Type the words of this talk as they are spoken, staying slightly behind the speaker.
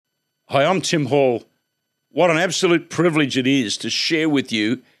Hi, I'm Tim Hall. What an absolute privilege it is to share with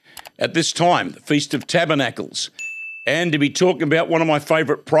you at this time, the Feast of Tabernacles, and to be talking about one of my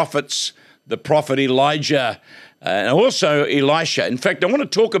favourite prophets, the prophet Elijah, and also Elisha. In fact, I want to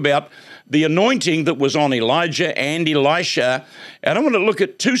talk about the anointing that was on Elijah and Elisha, and I want to look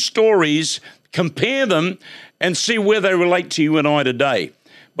at two stories, compare them, and see where they relate to you and I today.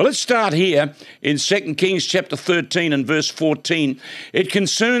 But let's start here in 2 Kings chapter 13 and verse 14. It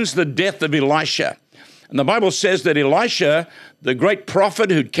concerns the death of Elisha. And the Bible says that Elisha, the great prophet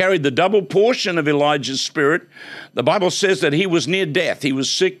who'd carried the double portion of Elijah's spirit, the Bible says that he was near death. He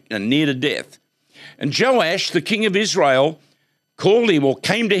was sick and near to death. And Joash, the king of Israel, called him or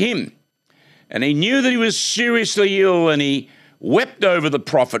came to him. And he knew that he was seriously ill, and he wept over the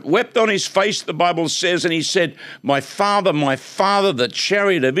prophet, wept on his face, the Bible says, and he said, my father, the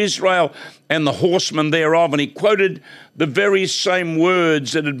chariot of Israel and the horsemen thereof. And he quoted the very same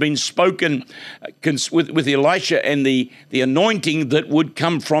words that had been spoken with Elisha and the anointing that would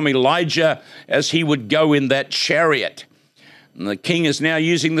come from Elijah as he would go in that chariot. And the king is now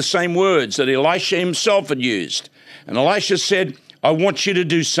using the same words that Elisha himself had used. And Elisha said, I want you to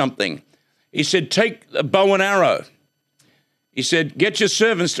do something. He said, take a bow and arrow. He said, get your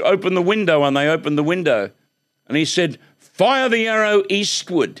servants to open the window, and they opened the window. And he said, fire the arrow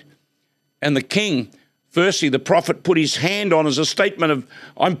eastward. And the king, firstly, the prophet put his hand on as a statement of,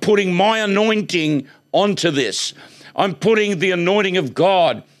 I'm putting my anointing onto this. I'm putting the anointing of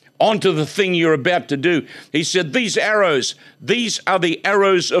God onto the thing you're about to do. He said, these arrows, these are the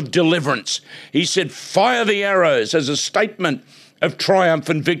arrows of deliverance. He said, fire the arrows as a statement of triumph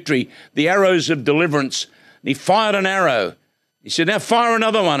and victory, the arrows of deliverance. And he fired an arrow. He said, now fire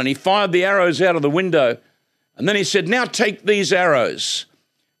another one. And he fired the arrows out of the window. And then he said, now take these arrows.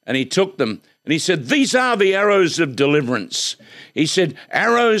 And he took them. And he said, these are the arrows of deliverance. He said,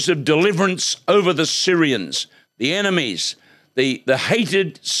 arrows of deliverance over the Syrians, the enemies, the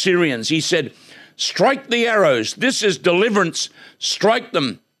hated Syrians. He said, strike the arrows. This is deliverance. Strike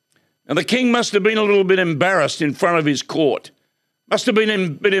them. And the king must have been a little bit embarrassed in front of his court. Must have been a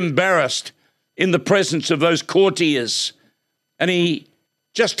bit embarrassed in the presence of those courtiers. And he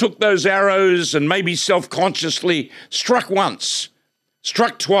just took those arrows and maybe self-consciously struck once,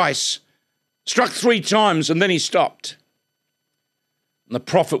 struck twice, struck 3 times, and then he stopped. And the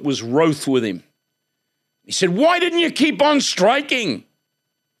prophet was wroth with him. He said, why didn't you keep on striking?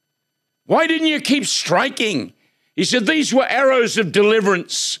 Why didn't you keep striking? He said, these were arrows of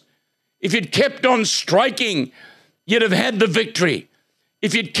deliverance. If you'd kept on striking, you'd have had the victory.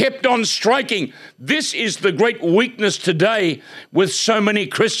 If you'd kept on striking, this is the great weakness today with so many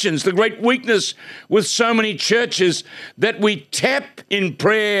Christians, the great weakness with so many churches, that we tap in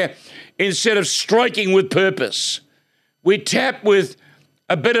prayer instead of striking with purpose. We tap with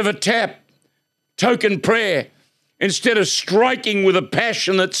a bit of a tap, token prayer, instead of striking with a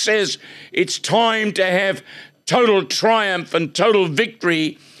passion that says it's time to have total triumph and total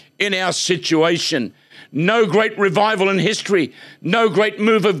victory in our situation. No great revival in history, no great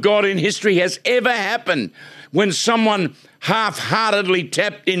move of God in history has ever happened when someone half-heartedly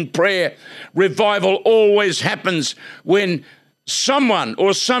tapped in prayer. Revival always happens when someone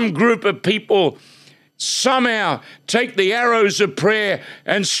or some group of people somehow take the arrows of prayer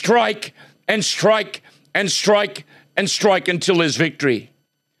and strike and strike and strike and strike until there's victory.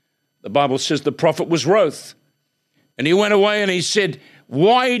 The Bible says the prophet was wroth, and he went away and he said,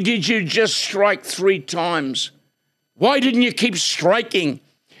 why did you just strike 3 times? Why didn't you keep striking?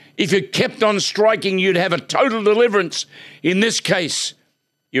 If you kept on striking, you'd have a total deliverance. In this case,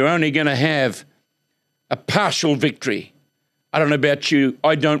 you're only going to have a partial victory. I don't know about you.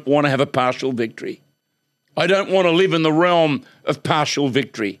 I don't want to have a partial victory. I don't want to live in the realm of partial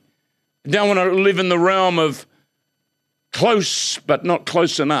victory. I don't want to live in the realm of close but not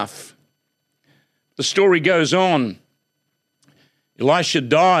close enough. The story goes on. Elisha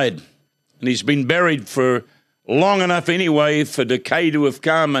died, and he's been buried for long enough anyway for decay to have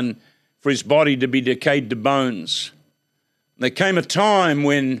come and for his body to be decayed to bones. And there came a time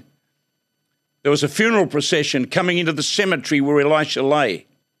when there was a funeral procession coming into the cemetery where Elisha lay.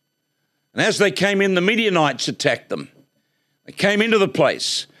 And as they came in, the Midianites attacked them. They came into the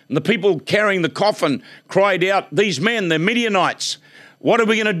place, and the people carrying the coffin cried out, these men, they're Midianites. What are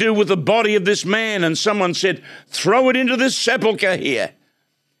we going to do with the body of this man? And someone said, throw it into this sepulchre here.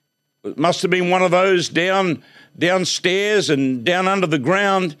 It must have been one of those downstairs and down under the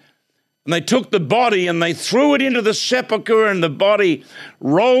ground. And they took the body and they threw it into the sepulchre, and the body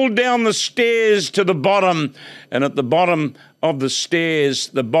rolled down the stairs to the bottom. And at the bottom of the stairs,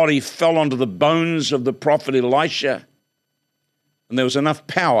 the body fell onto the bones of the prophet Elisha. And there was enough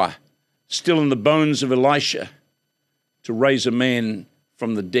power still in the bones of Elisha to raise a man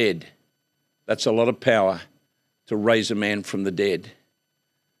from the dead. That's a lot of power to raise a man from the dead.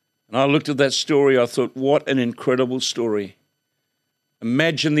 And I looked at that story, I thought, what an incredible story.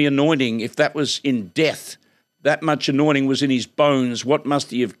 Imagine the anointing, if that was in death, that much anointing was in his bones, what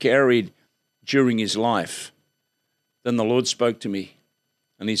must he have carried during his life? Then the Lord spoke to me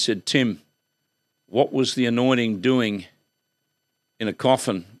and he said, Tim, what was the anointing doing in a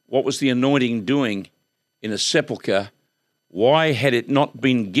coffin? What was the anointing doing in a sepulchre? Why had it not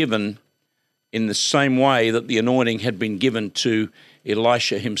been given in the same way that the anointing had been given to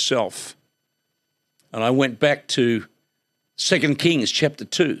Elisha himself? And I went back to 2 Kings chapter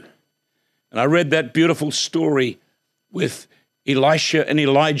 2, and I read that beautiful story with Elisha and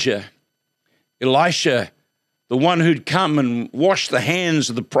Elijah. Elisha, the one who'd come and washed the hands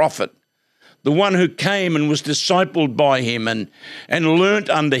of the prophet, the one who came and was discipled by him and learnt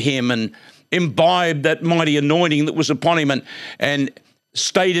under him and imbibed that mighty anointing that was upon him and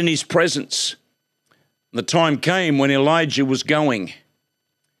stayed in his presence. And the time came when Elijah was going,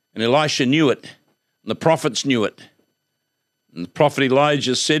 and Elisha knew it, and the prophets knew it. And the prophet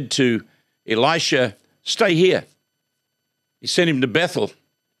Elijah said to Elisha, stay here. He sent him to Bethel.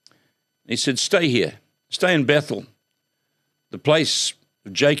 He said, stay here, stay in Bethel, the place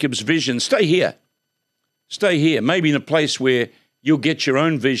of Jacob's vision. Stay here. Stay here. Maybe in a place where you'll get your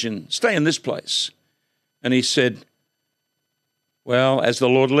own vision. Stay in this place. And he said, well, as the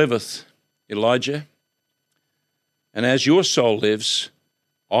Lord liveth, Elijah, and as your soul lives,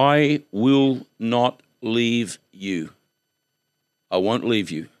 I will not leave you. I won't leave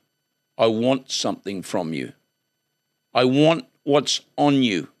you. I want something from you. I want what's on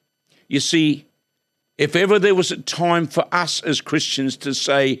you. You see, if ever there was a time for us as Christians to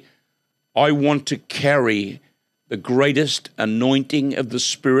say, I want to carry the greatest anointing of the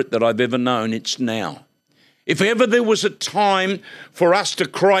Spirit that I've ever known, it's now. If ever there was a time for us to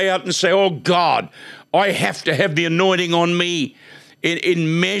cry out and say, oh God, I have to have the anointing on me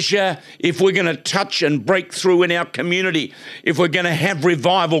in measure if we're going to touch and break through in our community, if we're going to have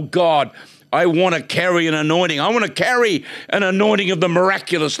revival, God, I want to carry an anointing. I want to carry an anointing of the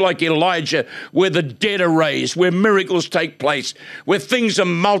miraculous like Elijah, where the dead are raised, where miracles take place, where things are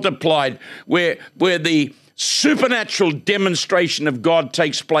multiplied, where the supernatural demonstration of God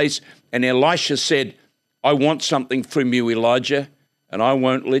takes place. And Elisha said, I want something from you, Elijah, and I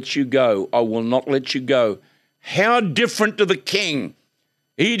won't let you go. I will not let you go. How different to the king.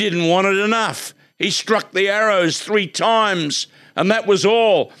 He didn't want it enough. He struck the arrows 3 times, and that was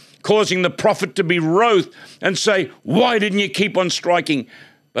all, causing the prophet to be wroth and say, why didn't you keep on striking?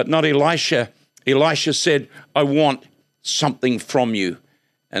 But not Elisha. Elisha said, I want something from you.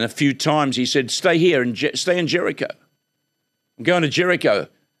 And a few times he said, stay here and stay in Jericho. I'm going to Jericho.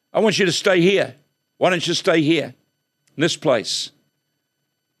 I want you to stay here. Why don't you stay here in this place?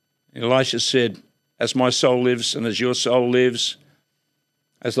 And Elisha said, as my soul lives and as your soul lives,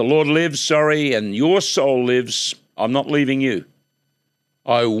 as the Lord lives, and your soul lives, I'm not leaving you.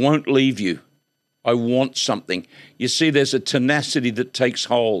 I won't leave you. I want something. You see, there's a tenacity that takes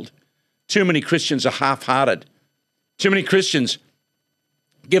hold. Too many Christians are half-hearted. Too many Christians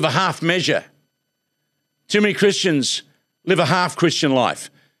give a half measure. Too many Christians live a half Christian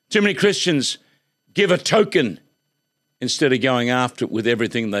life. Too many Christians give a token instead of going after it with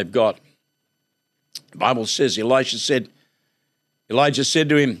everything they've got. The Bible says, Elijah said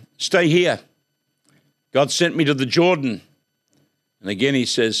to him, stay here. God sent me to the Jordan. And again he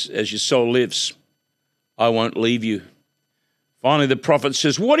says, as your soul lives, I won't leave you. Finally, the prophet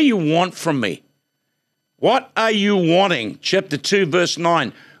says, what do you want from me? What are you wanting? Chapter 2, verse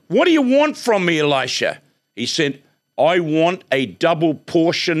 9. What do you want from me, Elisha? He said, I want a double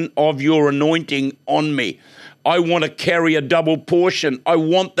portion of your anointing on me. I want to carry a double portion. I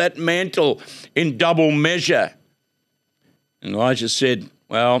want that mantle in double measure. And Elijah said,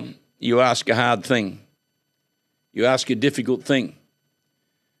 well, you ask a hard thing. You ask a difficult thing.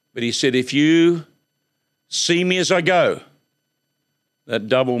 But he said, if you see me as I go, that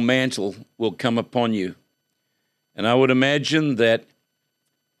double mantle will come upon you. And I would imagine that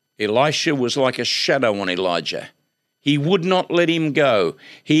Elisha was like a shadow on Elijah. He would not let him go.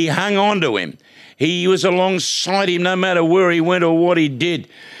 He hung on to him. He was alongside him no matter where he went or what he did,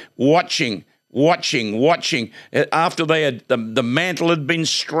 watching. After they had the mantle had been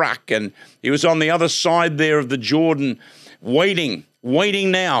struck, and he was on the other side there of the Jordan, waiting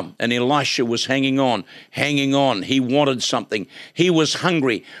now. And Elisha was hanging on. He wanted something. He was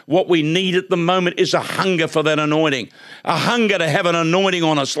hungry. What we need at the moment is a hunger for that anointing, a hunger to have an anointing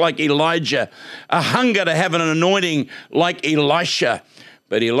on us like Elijah, a hunger to have an anointing like Elisha.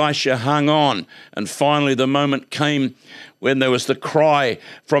 But Elisha hung on, and finally the moment came when there was the cry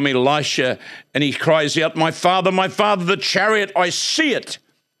from Elisha, and he cries out, my father, the chariot, I see it.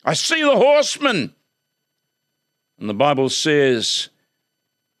 I see the horsemen. And the Bible says,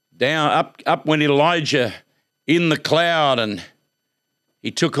 up went Elijah in the cloud, and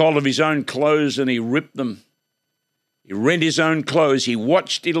he took hold of his own clothes and he ripped them. He rent his own clothes. He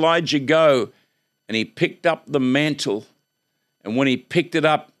watched Elijah go, and he picked up the mantle. And when he picked it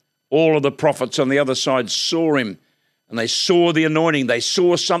up, all of the prophets on the other side saw him, and they saw the anointing. They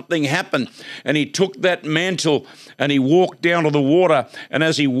saw something happen. And he took that mantle and he walked down to the water. And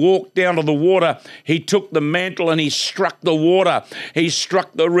as he walked down to the water, he took the mantle and he struck the water. He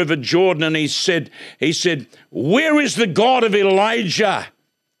struck the river Jordan, and he said, where is the God of Elijah?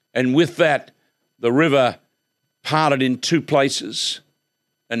 And with that, the river parted in two places,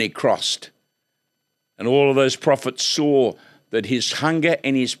 and he crossed. And all of those prophets saw that his hunger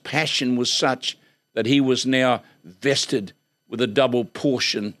and his passion was such that he was now vested with a double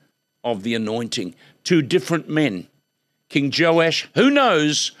portion of the anointing. Two different men. King Joash, who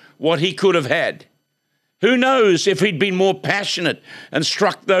knows what he could have had? Who knows if he'd been more passionate and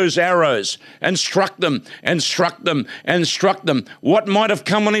struck those arrows and struck them and struck them and struck them? What might have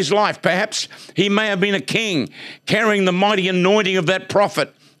come on his life? Perhaps he may have been a king carrying the mighty anointing of that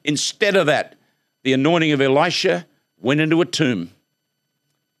prophet. Instead of that, the anointing of Elisha went into a tomb.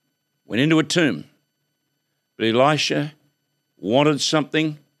 But Elisha wanted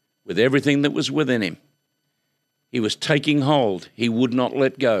something with everything that was within him. He was taking hold. He would not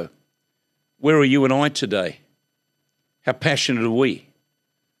let go. Where are you and I today? How passionate are we?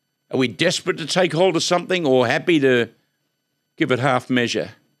 Are we desperate to take hold of something, or happy to give it half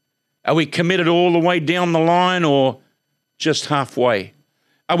measure? Are we committed all the way down the line, or just halfway?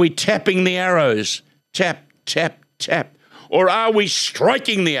 Are we tapping the arrows? Tap, tap, tap. Or are we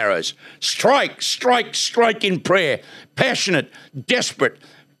striking the arrows? Strike, strike, strike in prayer. Passionate, desperate,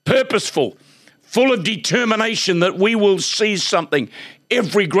 purposeful, full of determination that we will see something.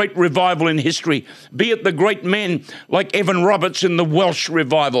 Every great revival in history, be it the great men like Evan Roberts in the Welsh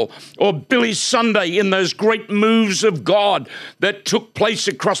revival, or Billy Sunday in those great moves of God that took place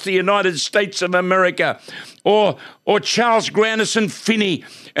across the United States of America, or Charles Grandison Finney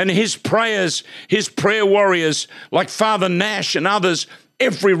and his prayers, his prayer warriors like Father Nash and others.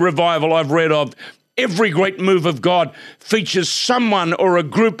 Every revival I've read of, every great move of God features someone or a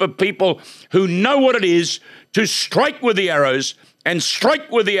group of people who know what it is to strike with the arrows, and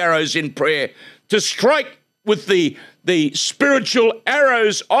strike with the arrows in prayer, to strike with the spiritual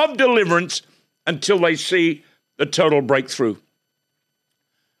arrows of deliverance until they see the total breakthrough.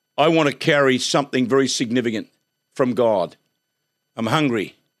 I want to carry something very significant from God. I'm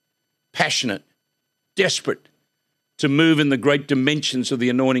hungry, passionate, desperate to move in the great dimensions of the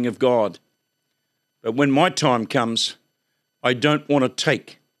anointing of God. But when my time comes, I don't want to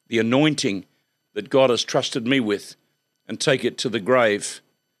take the anointing that God has trusted me with and take it to the grave.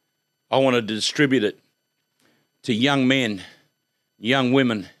 I want to distribute it to young men, young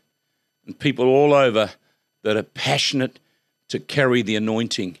women, and people all over that are passionate to carry the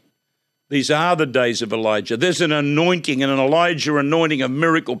anointing. These are the days of Elijah. There's an anointing and an Elijah anointing of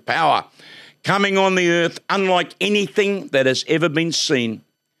miracle power coming on the earth unlike anything that has ever been seen.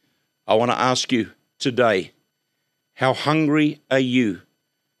 I want to ask you today, how hungry are you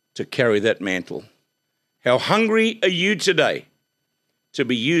to carry that mantle? How hungry are you today to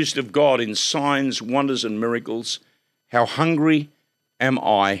be used of God in signs, wonders, and miracles? How hungry am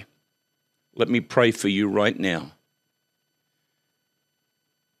I? Let me pray for you right now.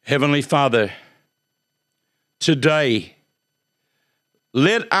 Heavenly Father, today,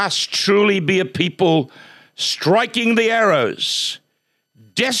 let us truly be a people striking the arrows,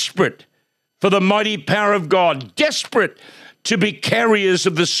 desperate for the mighty power of God, desperate to be carriers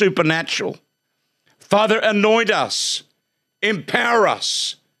of the supernatural. Father, anoint us, empower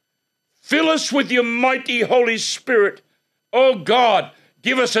us, fill us with your mighty Holy Spirit. Oh God,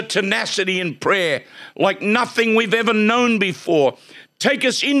 give us a tenacity in prayer like nothing we've ever known before. Take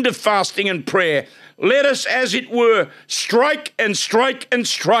us into fasting and prayer. Let us, as it were, strike and strike and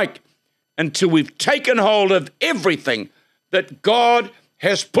strike until we've taken hold of everything that God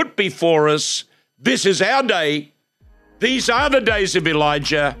has put before us. This is our day. These are the days of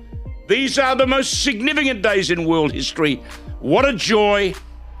Elijah. These are the most significant days in world history. What a joy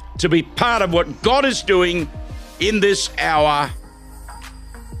to be part of what God is doing in this hour.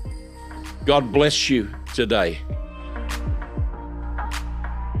 God bless you today.